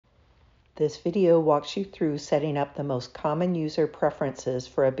This video walks you through setting up the most common user preferences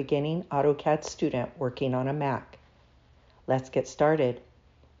for a beginning AutoCAD student working on a Mac. Let's get started.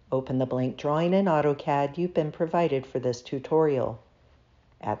 Open the blank drawing in AutoCAD you've been provided for this tutorial.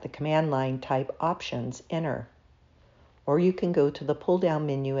 At the command line, type Options, Enter. Or you can go to the pull-down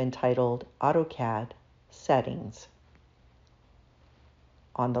menu entitled AutoCAD Settings.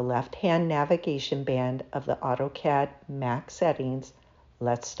 On the left-hand navigation band of the AutoCAD Mac settings,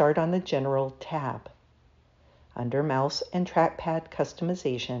 let's start on the General tab. Under Mouse and Trackpad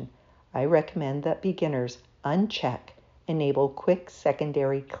Customization, I recommend that beginners uncheck Enable Quick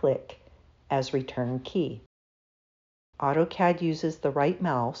Secondary Click as return key. AutoCAD uses the right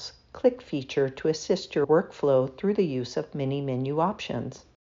mouse click feature to assist your workflow through the use of many menu options.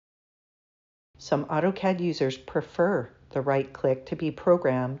 Some AutoCAD users prefer the right click to be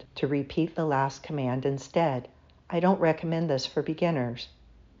programmed to repeat the last command instead. I don't recommend this for beginners.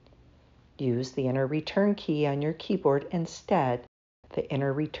 Use the Enter Return key on your keyboard instead. The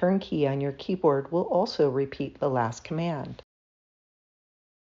Enter Return key on your keyboard will also repeat the last command.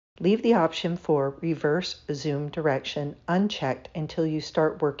 Leave the option for Reverse Zoom Direction unchecked until you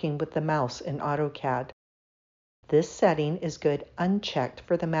start working with the mouse in AutoCAD. This setting is good unchecked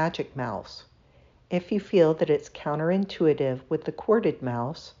for the Magic Mouse. If you feel that it's counterintuitive with the QWERTY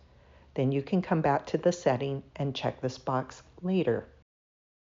mouse, then you can come back to the setting and check this box later.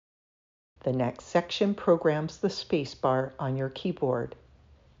 The next section programs the spacebar on your keyboard.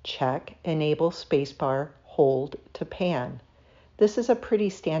 Check Enable Spacebar Hold to Pan. This is a pretty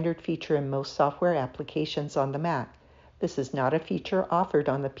standard feature in most software applications on the Mac. This is not a feature offered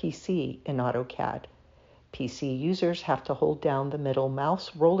on the PC in AutoCAD. PC users have to hold down the middle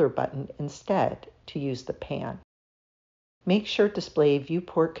mouse roller button instead to use the pan. Make sure Display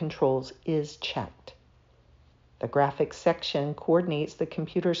Viewport Controls is checked. The Graphics section coordinates the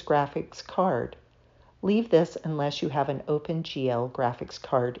computer's graphics card. Leave this unless you have an OpenGL graphics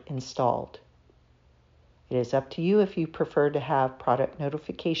card installed. It is up to you if you prefer to have product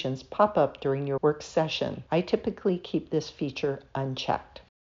notifications pop up during your work session. I typically keep this feature unchecked.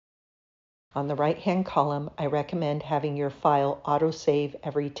 On the right-hand column, I recommend having your file auto-save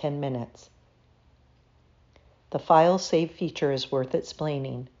every 10 minutes. The File Save feature is worth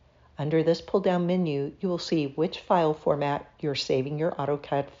explaining. Under this pull-down menu, you will see which file format you're saving your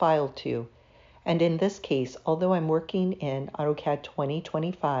AutoCAD file to. And in this case, although I'm working in AutoCAD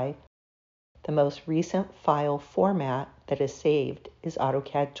 2025, the most recent file format that is saved is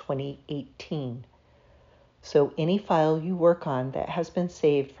AutoCAD 2018. So any file you work on that has been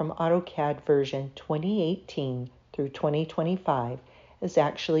saved from AutoCAD version 2018 through 2025 is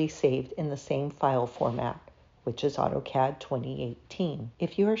actually saved in the same file format, which is AutoCAD 2018.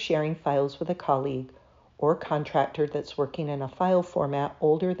 If you are sharing files with a colleague or contractor that's working in a file format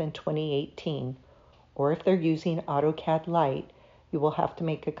older than 2018, or if they're using AutoCAD Lite, you will have to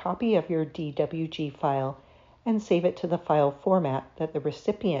make a copy of your DWG file and save it to the file format that the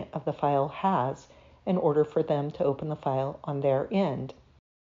recipient of the file has in order for them to open the file on their end.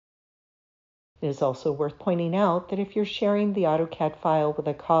 It is also worth pointing out that if you're sharing the AutoCAD file with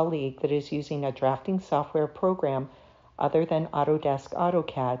a colleague that is using a drafting software program other than Autodesk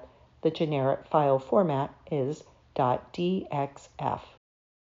AutoCAD, the generic file format is .dxf.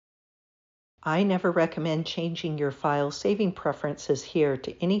 I never recommend changing your file saving preferences here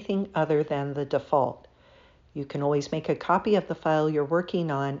to anything other than the default. You can always make a copy of the file you're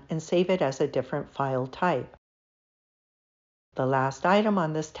working on and save it as a different file type. The last item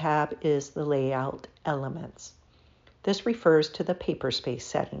on this tab is the Layout Elements. This refers to the paper space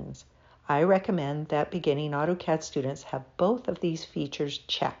settings. I recommend that beginning AutoCAD students have both of these features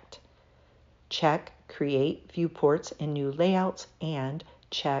checked. Check Create Viewports and New Layouts and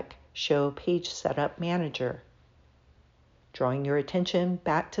check Show Page Setup Manager. Drawing your attention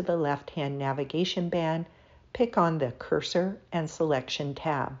back to the left-hand navigation band, pick on the Cursor and Selection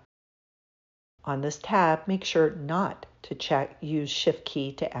tab. On this tab, make sure not to check Use Shift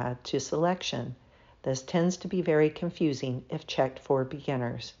key to add to selection. This tends to be very confusing if checked for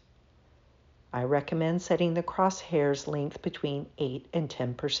beginners. I recommend setting the crosshairs length between 8 and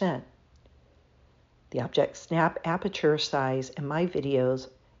 10%. The object snap aperture size in my videos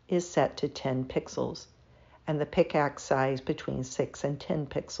is set to 10 pixels, and the pickaxe size between 6 and 10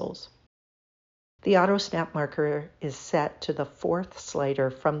 pixels. The AutoSNAP marker is set to the 4th slider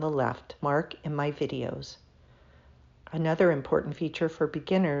from the left mark in my videos. Another important feature for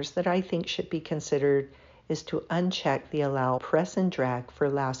beginners that I think should be considered is to uncheck the Allow Press and Drag for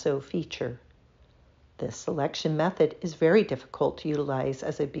Lasso feature. This selection method is very difficult to utilize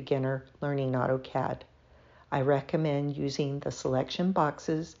as a beginner learning AutoCAD. I recommend using the selection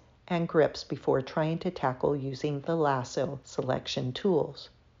boxes and grips before trying to tackle using the lasso selection tools.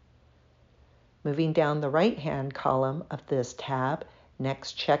 Moving down the right-hand column of this tab,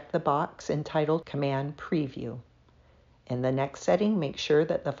 next check the box entitled Command Preview. In the next setting, make sure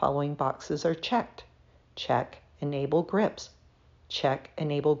that the following boxes are checked. Check Enable Grips. Check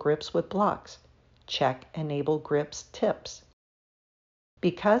Enable Grips with Blocks. Check Enable Grips Tips.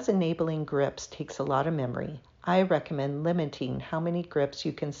 Because enabling grips takes a lot of memory, I recommend limiting how many grips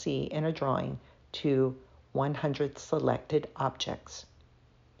you can see in a drawing to 100 selected objects.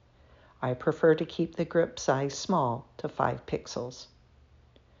 I prefer to keep the grip size small to 5 pixels.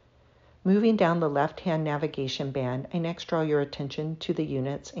 Moving down the left-hand navigation band, I next draw your attention to the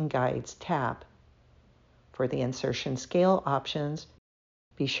Units and Guides tab. For the insertion scale options,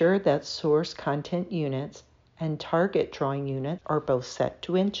 be sure that source content units and target drawing unit are both set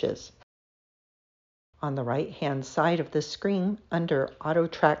to inches. On the right-hand side of the screen, under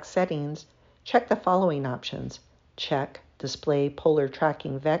AutoTrack settings, check the following options. Check Display Polar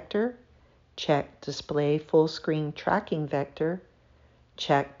Tracking Vector. Check Display Full Screen Tracking Vector.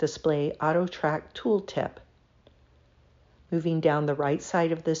 Check Display AutoTrack Tooltip. Moving down the right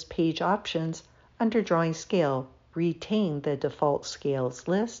side of this page options, under Drawing Scale, retain the default scales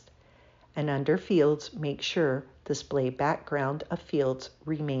list, and under Fields, make sure Display Background of Fields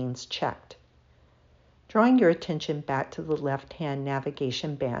remains checked. Drawing your attention back to the left-hand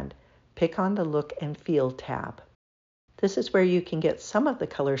navigation band, pick on the Look and Feel tab. This is where you can get some of the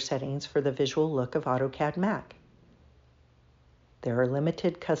color settings for the visual look of AutoCAD Mac. There are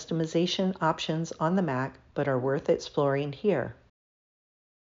limited customization options on the Mac, but are worth exploring here.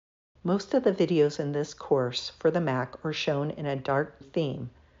 Most of the videos in this course for the Mac are shown in a dark theme,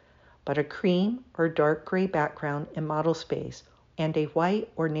 but a cream or dark gray background in model space and a white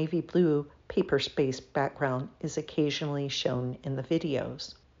or navy blue paper space background is occasionally shown in the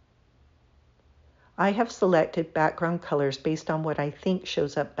videos. I have selected background colors based on what I think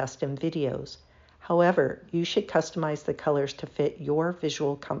shows up best in videos. However, you should customize the colors to fit your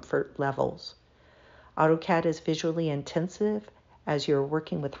visual comfort levels. AutoCAD is visually intensive as you're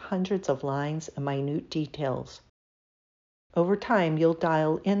working with hundreds of lines and minute details. Over time, you'll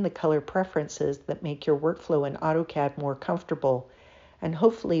dial in the color preferences that make your workflow in AutoCAD more comfortable and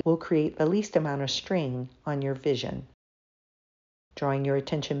hopefully will create the least amount of strain on your vision. Drawing your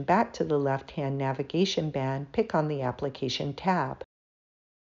attention back to the left-hand navigation band, pick on the Application tab.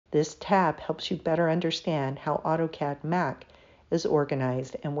 This tab helps you better understand how AutoCAD Mac is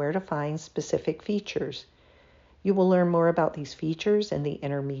organized and where to find specific features. You will learn more about these features in the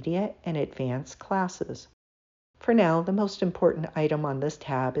intermediate and advanced classes. For now, the most important item on this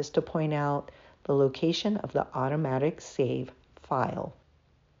tab is to point out the location of the automatic save file.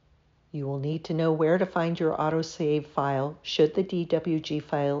 You will need to know where to find your AutoSAVE file should the DWG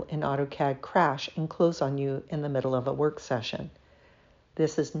file in AutoCAD crash and close on you in the middle of a work session.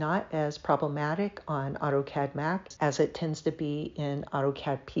 This is not as problematic on AutoCAD Mac as it tends to be in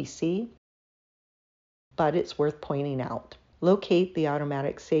AutoCAD PC, but it's worth pointing out. Locate the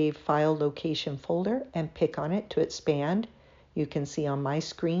automatic save file location folder and pick on it to expand. You can see on my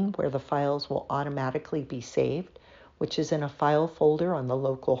screen where the files will automatically be saved, which is in a file folder on the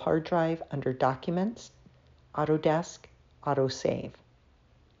local hard drive under Documents, Autodesk, AutoSAVE.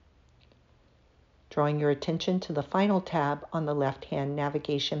 Drawing your attention to the final tab on the left-hand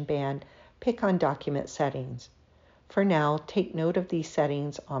navigation band, pick on Document Settings. For now, take note of these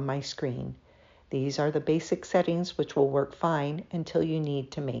settings on my screen. These are the basic settings which will work fine until you need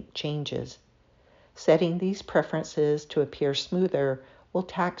to make changes. Setting these preferences to appear smoother will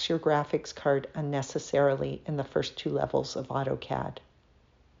tax your graphics card unnecessarily in the first 2 levels of AutoCAD.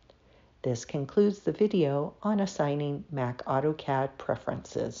 This concludes the video on assigning Mac AutoCAD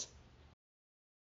preferences.